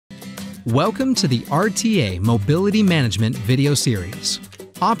Welcome to the RTA Mobility Management video series,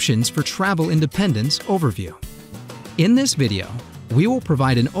 Options for Travel Independence Overview. In this video, we will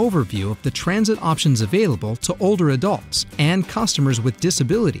provide an overview of the transit options available to older adults and customers with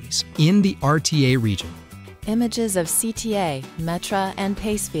disabilities in the RTA region. Images of CTA, Metra, and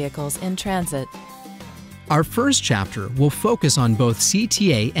PACE vehicles in transit. Our first chapter will focus on both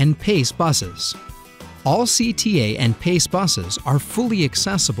CTA and PACE buses. All CTA and PACE buses are fully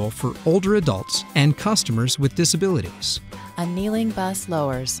accessible for older adults and customers with disabilities. A kneeling bus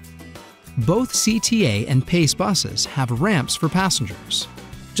lowers. Both CTA and PACE buses have ramps for passengers.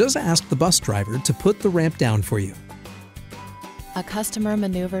 Just ask the bus driver to put the ramp down for you. A customer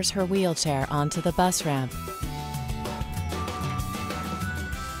maneuvers her wheelchair onto the bus ramp.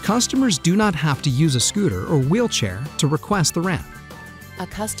 Customers do not have to use a scooter or wheelchair to request the ramp. A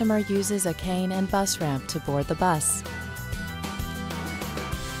customer uses a cane and bus ramp to board the bus.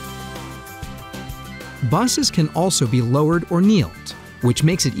 Buses can also be lowered or kneeled, which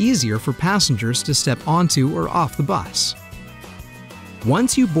makes it easier for passengers to step onto or off the bus.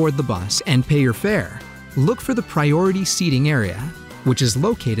 Once you board the bus and pay your fare, look for the priority seating area, which is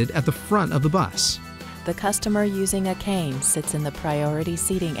located at the front of the bus. The customer using a cane sits in the priority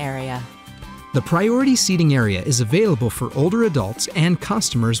seating area. The priority seating area is available for older adults and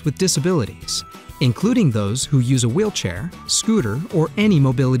customers with disabilities, including those who use a wheelchair, scooter, or any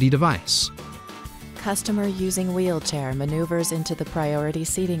mobility device. Customer using wheelchair maneuvers into the priority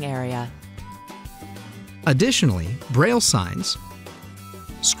seating area. Additionally, braille signs,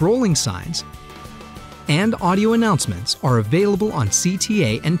 scrolling signs, and audio announcements are available on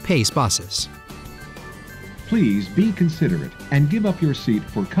CTA and PACE buses. Please be considerate and give up your seat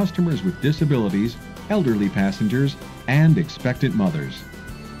for customers with disabilities, elderly passengers, and expectant mothers.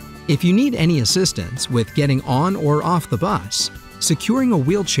 If you need any assistance with getting on or off the bus, securing a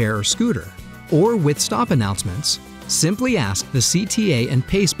wheelchair or scooter, or with stop announcements, simply ask the CTA and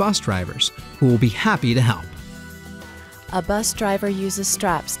PACE bus drivers, who will be happy to help. A bus driver uses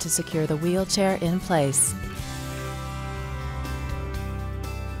straps to secure the wheelchair in place.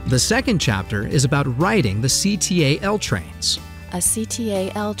 The second chapter is about riding the CTA L trains. A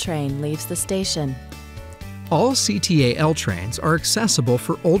CTA L train leaves the station. All CTA L trains are accessible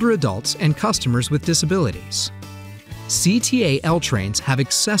for older adults and customers with disabilities. CTA L trains have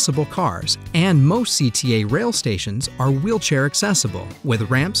accessible cars, and most CTA rail stations are wheelchair accessible with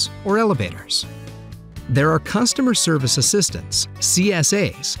ramps or elevators. There are customer service assistants,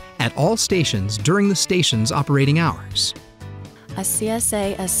 CSAs, at all stations during the station's operating hours. A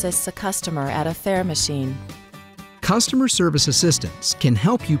CSA assists a customer at a fare machine. Customer service assistants can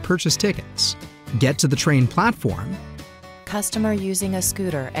help you purchase tickets, get to the train platform, Customer using a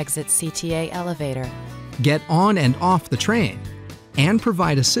scooter exits CTA elevator. get on and off the train, and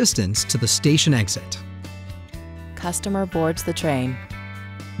provide assistance to the station exit. Customer boards the train.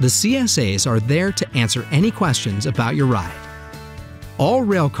 The CSAs are there to answer any questions about your ride. All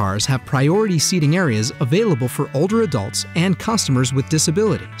rail cars have priority seating areas available for older adults and customers with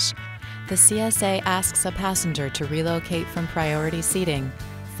disabilities. The CSA asks a passenger to relocate from priority seating,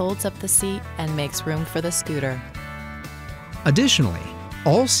 folds up the seat, and makes room for the scooter. Additionally,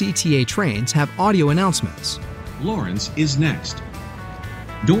 all CTA trains have audio announcements. Lawrence is next.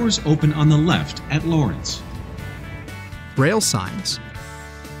 Doors open on the left at Lawrence. Braille signs,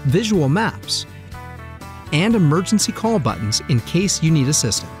 visual maps, and emergency call buttons in case you need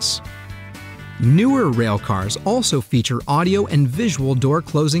assistance. Newer rail cars also feature audio and visual door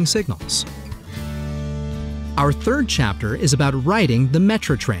closing signals. Our third chapter is about riding the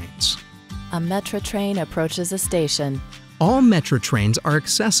Metra trains. A Metra train approaches a station. All Metra trains are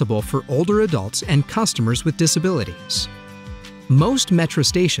accessible for older adults and customers with disabilities. Most Metra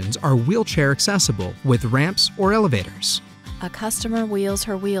stations are wheelchair accessible with ramps or elevators. A customer wheels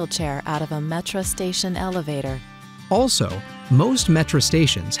her wheelchair out of a Metra station elevator. Also, most Metra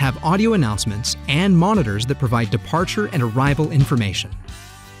stations have audio announcements and monitors that provide departure and arrival information.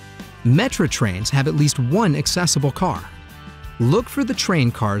 Metra trains have at least one accessible car. Look for the train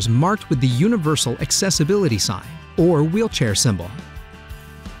cars marked with the universal accessibility sign or wheelchair symbol.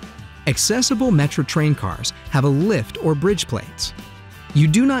 Accessible Metra train cars have a lift or bridge plates. You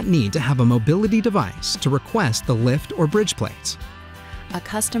do not need to have a mobility device to request the lift or bridge plates. A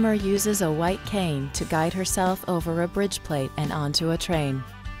customer uses a white cane to guide herself over a bridge plate and onto a train.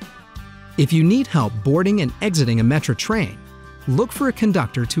 If you need help boarding and exiting a Metra train, look for a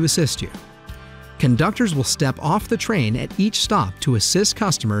conductor to assist you. Conductors will step off the train at each stop to assist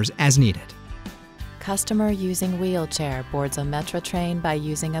customers as needed. Customer using wheelchair boards a Metra train by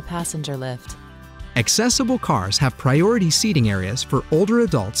using a passenger lift. Accessible cars have priority seating areas for older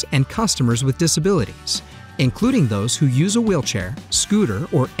adults and customers with disabilities, including those who use a wheelchair, scooter,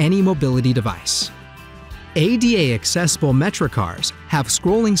 or any mobility device. ADA accessible Metro cars have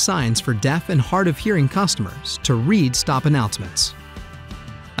scrolling signs for deaf and hard of hearing customers to read stop announcements.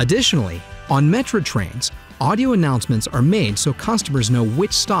 Additionally, on Metro trains, audio announcements are made so customers know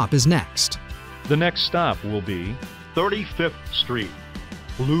which stop is next. The next stop will be 35th Street,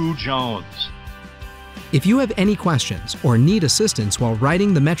 Blue Jones. If you have any questions or need assistance while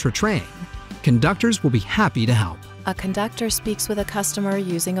riding the Metro train, conductors will be happy to help. A conductor speaks with a customer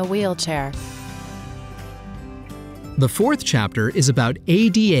using a wheelchair. The fourth chapter is about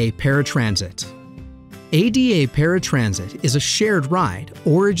ADA paratransit. ADA paratransit is a shared ride,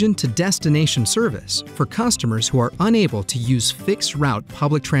 origin to destination service for customers who are unable to use fixed route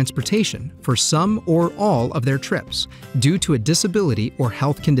public transportation for some or all of their trips due to a disability or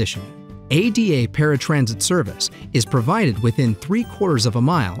health condition. ADA paratransit service is provided within 3/4 of a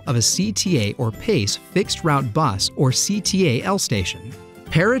mile of a CTA or PACE fixed route bus or CTA-L station.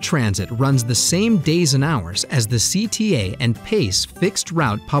 Paratransit runs the same days and hours as the CTA and PACE fixed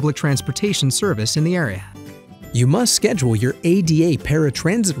route public transportation service in the area. You must schedule your ADA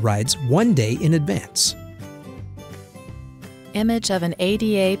paratransit rides 1 day in advance. Image of an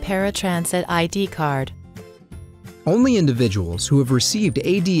ADA paratransit ID card. Only individuals who have received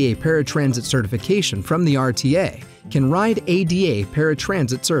ADA paratransit certification from the RTA can ride ADA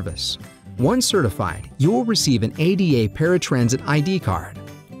paratransit service. Once certified, you will receive an ADA paratransit ID card.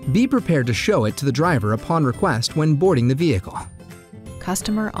 Be prepared to show it to the driver upon request when boarding the vehicle.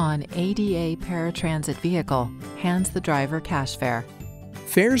 Customer on ADA paratransit vehicle hands the driver cash fare.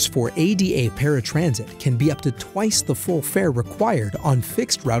 Fares for ADA paratransit can be up to twice the full fare required on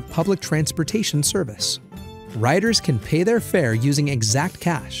fixed route public transportation service. Riders can pay their fare using exact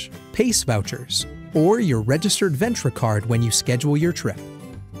cash, PACE vouchers, or your registered Ventra card when you schedule your trip.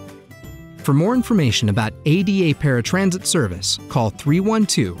 For more information about ADA paratransit service, call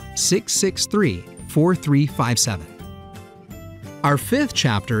 312-663-4357. Our fifth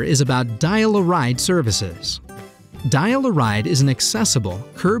chapter is about Dial-A-Ride services. Dial-A-Ride is an accessible,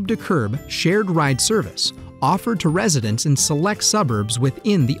 curb-to-curb shared ride service offered to residents in select suburbs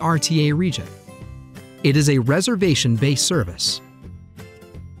within the RTA region. It is a reservation-based service.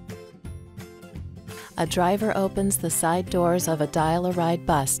 A driver opens the side doors of a Dial-A-Ride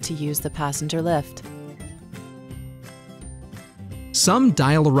bus to use the passenger lift. Some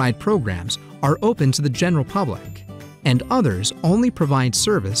Dial-A-Ride programs are open to the general public, and others only provide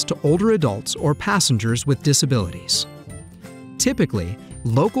service to older adults or passengers with disabilities. Typically,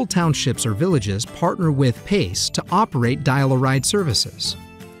 local townships or villages partner with PACE to operate Dial-A-Ride services.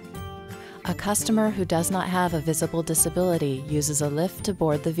 A customer who does not have a visible disability uses a lift to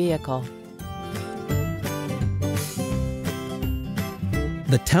board the vehicle.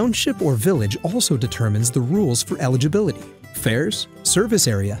 The township or village also determines the rules for eligibility, fares, service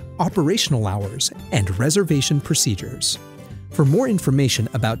area, operational hours, and reservation procedures. For more information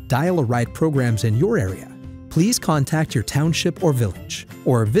about Dial-A-Ride programs in your area, please contact your township or village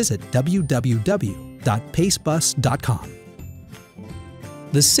or visit www.pacebus.com.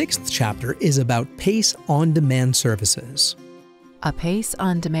 The sixth chapter is about PACE on-demand services. A PACE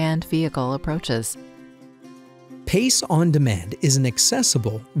on-demand vehicle approaches. PACE On Demand is an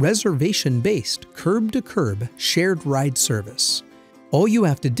accessible, reservation-based, curb-to-curb shared ride service. All you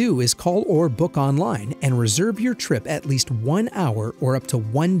have to do is call or book online and reserve your trip at least 1 hour or up to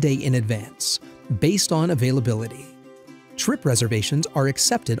 1 day in advance, based on availability. Trip reservations are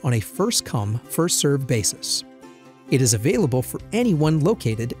accepted on a first-come, first-served basis. It is available for anyone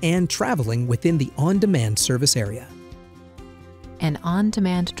located and traveling within the on-demand service area. An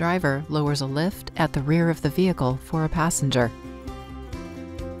on-demand driver lowers a lift at the rear of the vehicle for a passenger.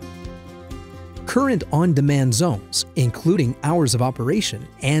 Current on-demand zones, including hours of operation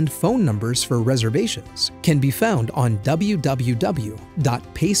and phone numbers for reservations, can be found on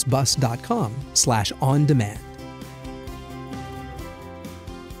www.pacebus.com/on-demand.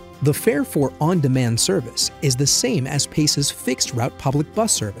 The fare for on-demand service is the same as PACE's fixed route public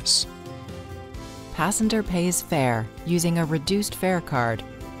bus service. Passenger pays fare using a reduced fare card.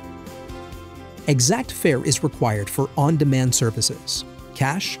 Exact fare is required for on-demand services.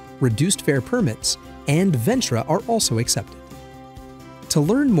 Cash, reduced fare permits, and Ventra are also accepted. To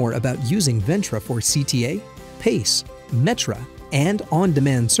learn more about using Ventra for CTA, PACE, Metra, and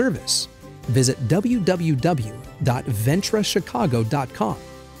on-demand service, visit www.ventrachicago.com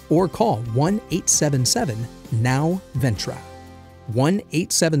or call 1-877-NOW-VENTRA,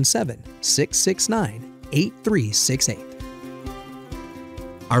 1-877-669-8368.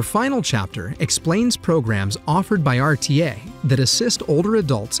 Our final chapter explains programs offered by RTA that assist older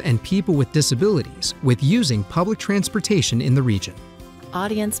adults and people with disabilities with using public transportation in the region.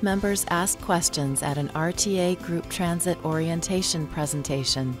 Audience members ask questions at an RTA Group Transit Orientation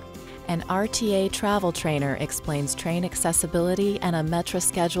presentation. An RTA travel trainer explains train accessibility and a Metra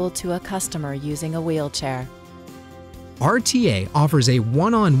schedule to a customer using a wheelchair. RTA offers a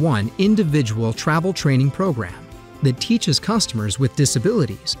one-on-one individual travel training program that teaches customers with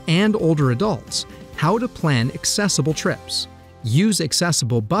disabilities and older adults how to plan accessible trips, use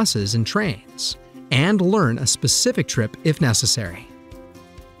accessible buses and trains, and learn a specific trip if necessary.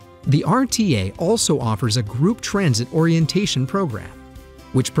 The RTA also offers a group transit orientation program,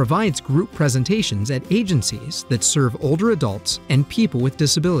 which provides group presentations at agencies that serve older adults and people with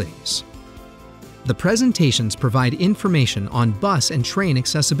disabilities. The presentations provide information on bus and train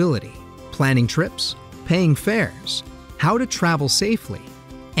accessibility, planning trips, paying fares, how to travel safely,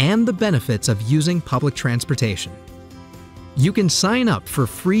 and the benefits of using public transportation. You can sign up for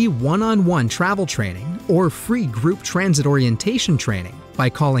free one-on-one travel training or free group transit orientation training by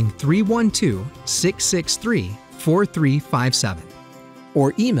calling 312-663-4357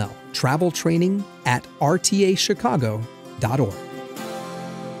 or email traveltraining@rtachicago.org.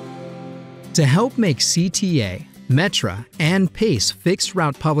 To help make CTA, Metra, and PACE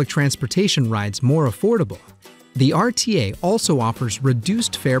fixed-route public transportation rides more affordable, the RTA also offers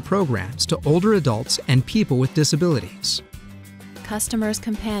reduced fare programs to older adults and people with disabilities. Customer's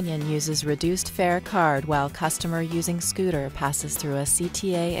companion uses reduced fare card while customer using scooter passes through a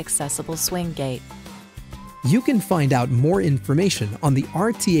CTA accessible swing gate. You can find out more information on the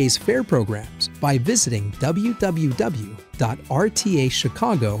RTA's fare programs by visiting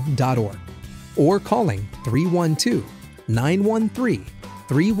www.rtachicago.org or calling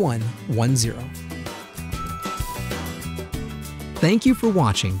 312-913-3110. Thank you for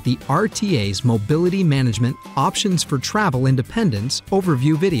watching the RTA's Mobility Management Options for Travel Independence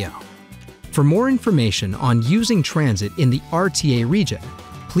overview video. For more information on using transit in the RTA region,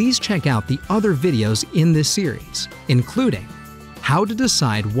 please check out the other videos in this series, including how to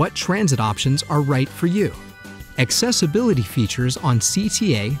decide what transit options are right for you, accessibility features on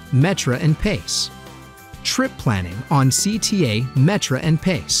CTA, Metra, and PACE, trip planning on CTA, Metra, and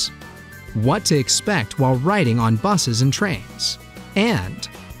PACE, what to expect while riding on buses and trains, and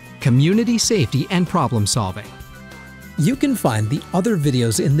community safety and problem solving. You can find the other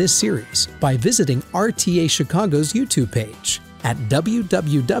videos in this series by visiting RTA Chicago's YouTube page at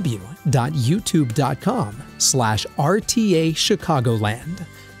www.youtube.com/RTA Chicagoland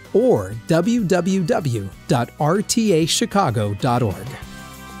or www.rtachicago.org.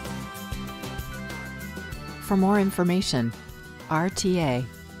 For more information, RTA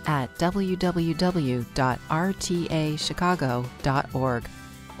at www.rtachicago.org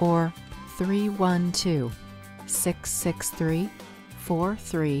or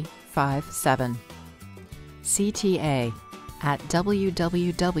 312-663-4357. CTA at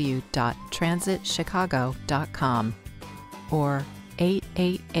www.transitchicago.com or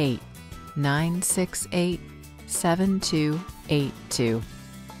 888-968-7282.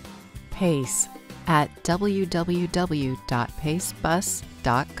 PACE at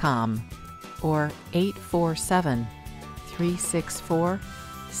www.pacebus.com or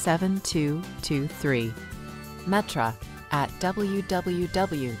 847-364-7223. Metra at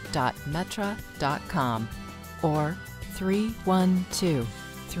www.metra.com or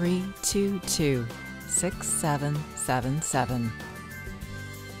 312-322-6777.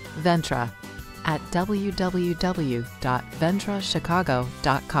 Ventra at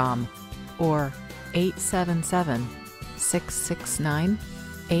www.ventrachicago.com or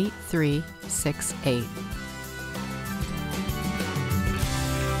 877-669-8368.